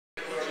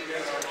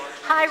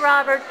Hi,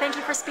 Robert. Thank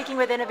you for speaking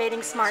with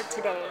Innovating Smart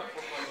today.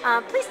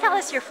 Please tell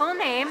us your full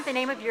name, the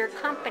name of your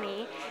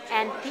company,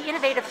 and the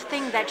innovative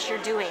thing that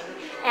you're doing.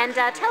 And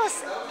tell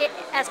us,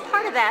 as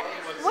part of that,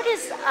 what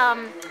is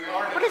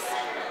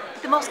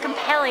the most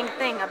compelling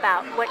thing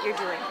about what you're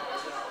doing?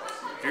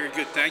 Very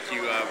good, thank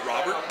you.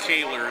 Robert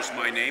Kaler is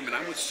my name, and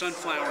I'm with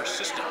Sunflower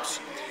Systems.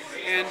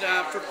 And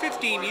for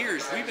 15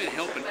 years, we've been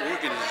helping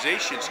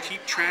organizations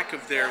keep track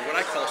of their, what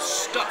I call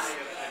stuff.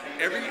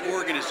 Every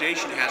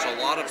organization has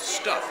a lot of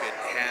stuff. It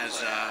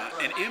has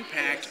an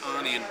impact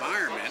on the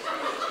environment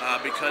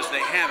because they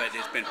have it.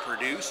 It's been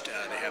produced.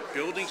 They have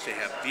buildings, they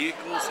have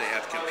vehicles, they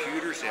have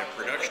computers, they have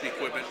production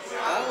equipment.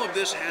 All of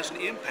this has an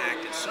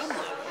impact at some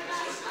level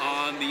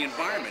on the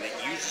environment. It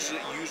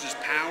uses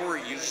power,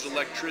 it uses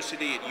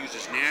electricity, it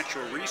uses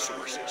natural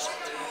resources.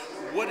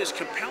 What is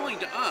compelling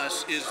to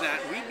us is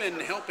that we've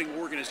been helping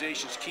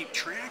organizations keep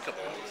track of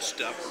all this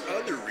stuff for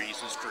other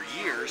reasons for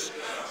years,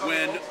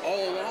 when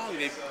all along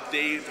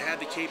they've had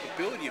the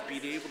capability of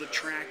being able to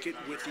track it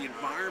with the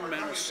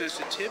environmental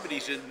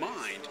sensitivities in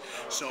mind.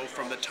 So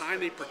from the time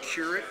they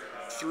procure it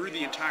through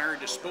the entire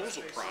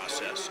disposal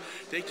process,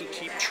 they can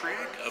keep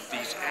track of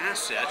these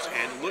assets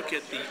and look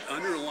at the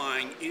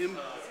underlying imprint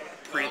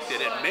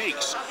that it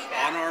makes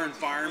on our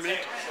environment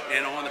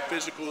and on the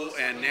physical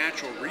and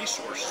natural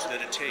resources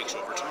that it takes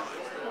over time.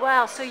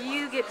 Wow, so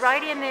you get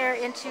right in there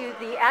into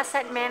the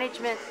asset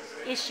management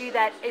issue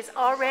that is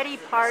already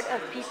part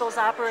of people's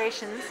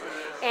operations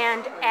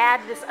and add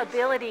this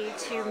ability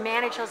to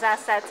manage those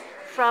assets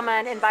from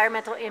an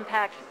environmental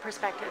impact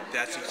perspective.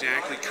 That's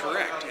exactly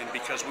correct. And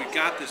because we've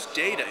got this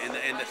data,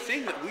 and the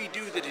thing that we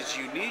do that is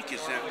unique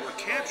is that we're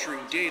capturing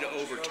data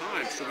over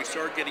time. So we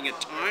start getting a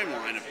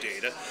timeline of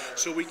data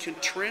so we can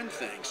trend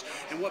things.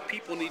 And what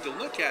people need to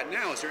look at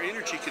now is their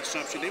energy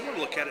consumption. They want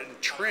to look at it in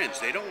trends.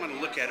 They don't want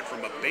to look at it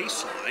from a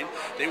baseline.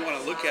 They want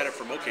to look at it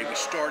from, okay, we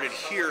started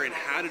here and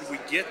how did we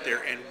get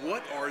there, and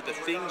what are the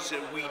things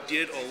that we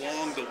did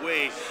along the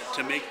way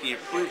to make the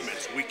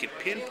improvements. We can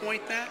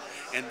pinpoint that,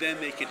 and then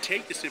they can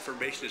take this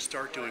information and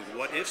start doing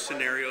what-if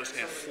scenarios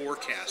and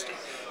forecasting.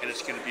 And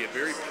it's going to be a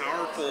very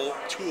powerful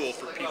tool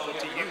for people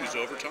to use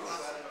over time.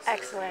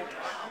 Excellent.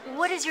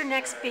 What is your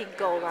next big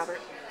goal, Robert?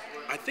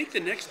 I think the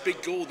next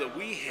big goal that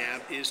we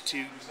have is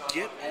to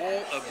get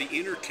all of the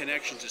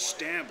interconnections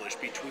established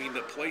between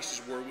the places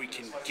where we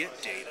can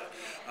get data.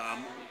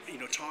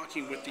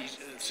 Talking with these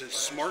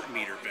smart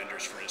meter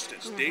vendors, for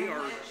instance, they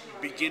are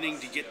beginning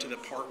to get to the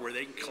part where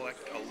they can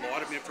collect a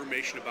lot of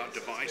information about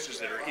devices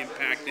that are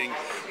impacting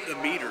the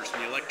meters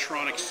and the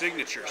electronic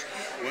signatures.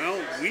 Well,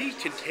 we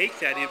can take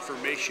that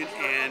information,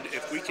 and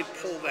if we can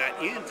pull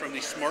that in from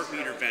these smart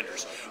meter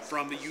vendors,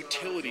 from the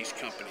utilities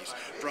companies,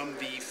 from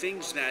the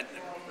things that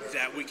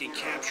we can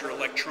capture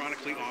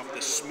electronically off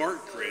the smart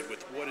grid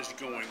with what is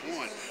going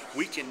on,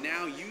 we can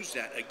now use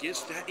that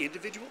against that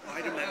individual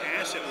item, that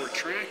asset we're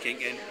tracking,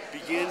 and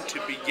begin to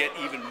get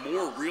even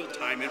more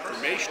real-time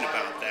information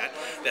about that.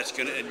 That's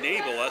going to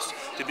enable us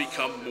to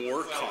become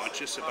more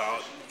conscious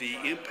about the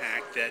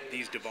impact that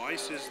these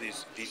devices,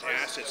 these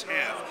assets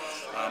have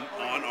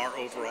on our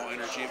overall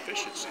energy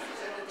efficiency.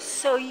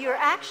 So you're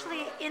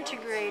actually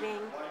integrating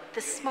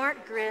the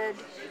smart grid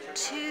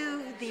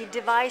to the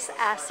device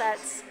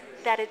assets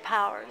that it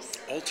powers.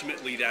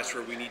 Ultimately, that's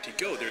where we need to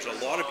go. There's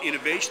a lot of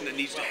innovation that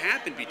needs to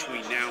happen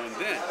between now and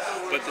then.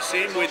 But the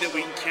same way that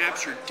we can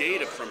capture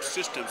data from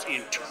systems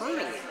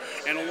internally,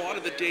 and a lot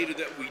of the data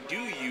that we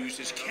do use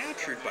is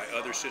captured by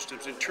other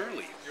systems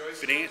internally.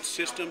 Finance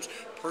systems,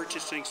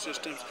 purchasing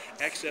systems,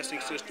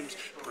 accessing systems,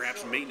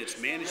 perhaps maintenance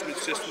management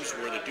systems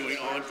where they're doing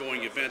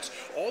ongoing events.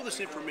 All this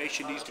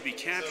information needs to be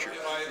captured.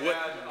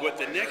 What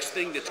the next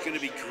thing that's going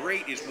to be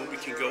great is when we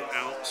can go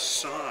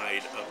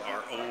outside of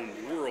our own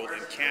world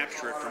and capture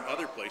it from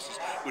other places,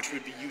 which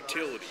would be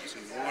utilities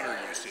and water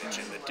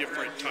usage and the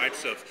different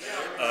types of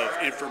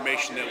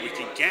information that we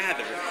can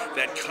gather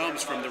that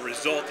comes from the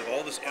result of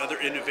all this other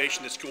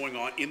innovation that's going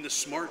on in the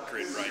smart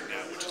grid right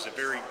now, which is a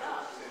very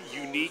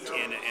unique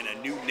and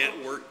a new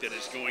network that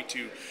is going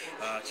to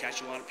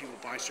catch a lot of people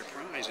by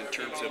surprise in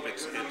terms of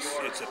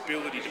its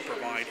ability to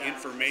provide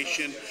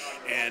information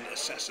and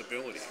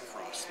accessibility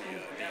across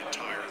the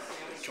entire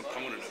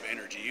component of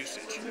energy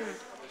usage.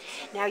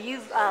 Now,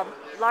 you've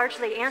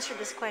largely answered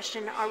this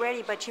question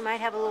already, but you might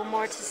have a little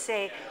more to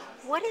say.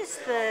 What is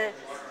the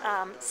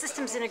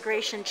systems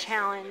integration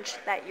challenge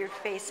that you're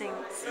facing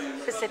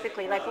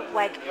specifically? What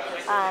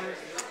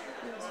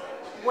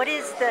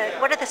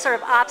are the sort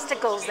of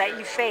obstacles that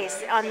you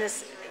face on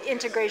this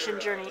integration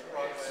journey?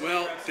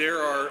 Well, there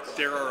are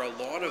a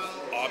lot of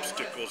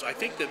obstacles. I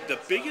think that the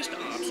biggest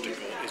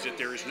obstacle is that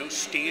there is no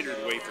standard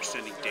way for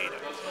sending data.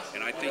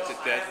 And I think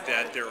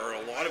that there are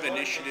a lot of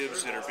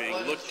initiatives that are being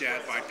looked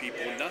at by people.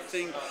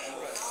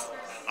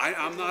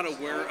 I'm not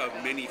aware of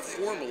many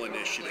formal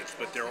initiatives,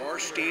 but there are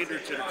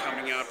standards that are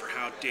coming out for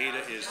how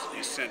data is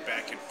sent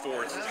back and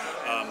forth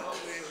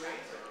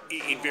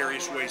in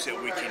various ways that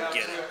we can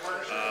get it.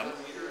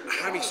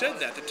 Having said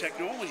that, the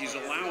technologies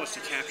allow us to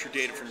capture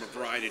data from a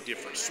variety of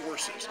different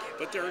sources,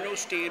 but there are no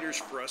standards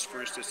for us,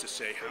 for instance, to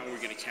say how are we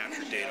going to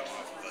capture data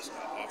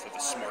off of a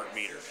smart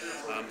meter.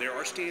 There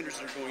are standards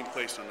that are going to be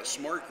placed on the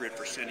smart grid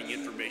for sending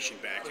information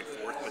back and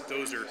forth, but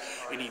those are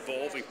an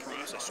evolving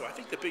process. So I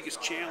think the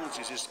biggest challenge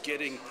is just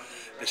getting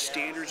the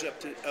standards up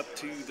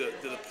to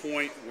the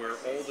point where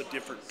all the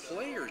different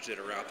players that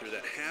are out there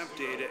that have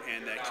data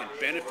and that can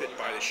benefit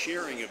by the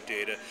sharing of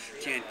data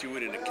can do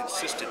it in a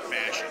consistent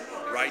fashion.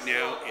 Right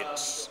now,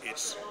 it's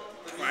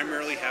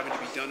primarily having to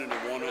be done in a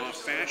one-off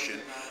fashion,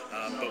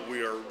 but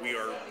we are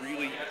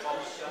really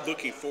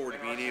looking forward to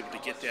being able to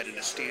get that in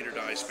a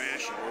standardized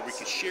fashion where we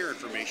can share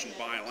information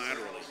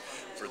bilaterally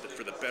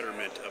for the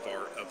betterment of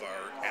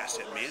our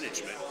asset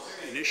management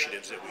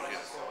initiatives that we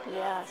have.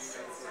 Yes.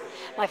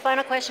 My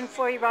final question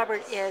for you,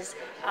 Robert, is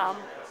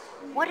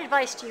what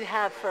advice do you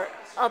have for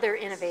other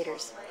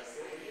innovators?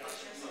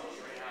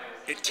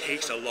 It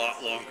takes a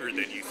lot longer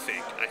than you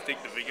think. I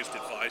think the biggest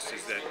advice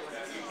is that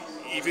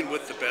even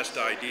with the best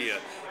idea,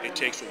 it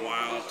takes a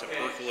while to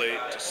percolate,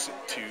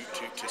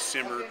 to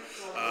simmer,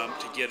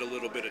 to get a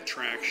little bit of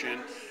traction,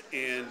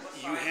 and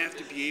you have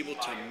to be able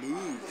to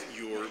move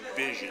your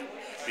vision,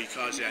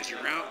 because as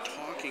you're out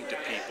talking to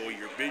people,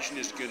 your vision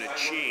is going to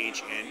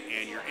change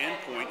and your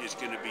endpoint is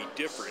going to be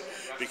different,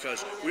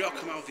 because we all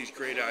come out with these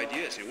great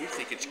ideas and we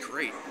think it's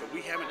great, but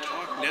we haven't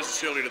talked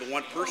necessarily to the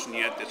one person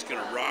yet that's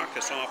going to rock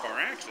us off our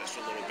axis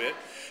a little bit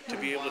to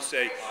be able to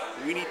say,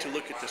 we need to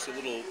look at this a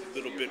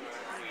little bit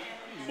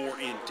more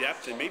in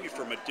depth and maybe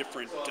from a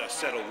different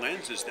set of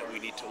lenses that we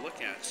need to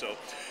look at. So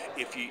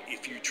if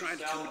you're trying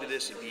to come into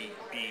this and be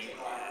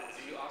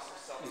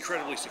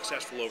incredibly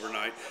successful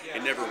overnight,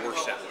 it never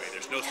works that way.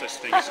 There's no such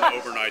thing as an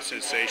overnight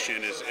sensation.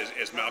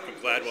 As Malcolm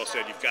Gladwell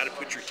said, you've got to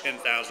put your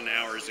 10,000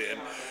 hours in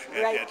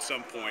at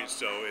some point.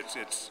 So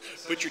it's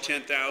put your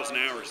 10,000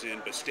 hours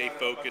in, but stay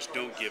focused,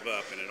 don't give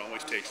up, and it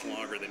always takes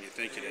longer than you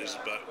think it is.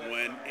 But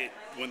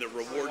when the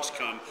rewards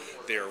come,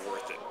 they are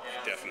worth it,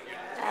 definitely.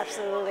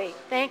 Absolutely.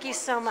 Thank you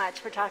so much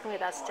for talking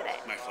with us today.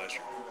 My pleasure.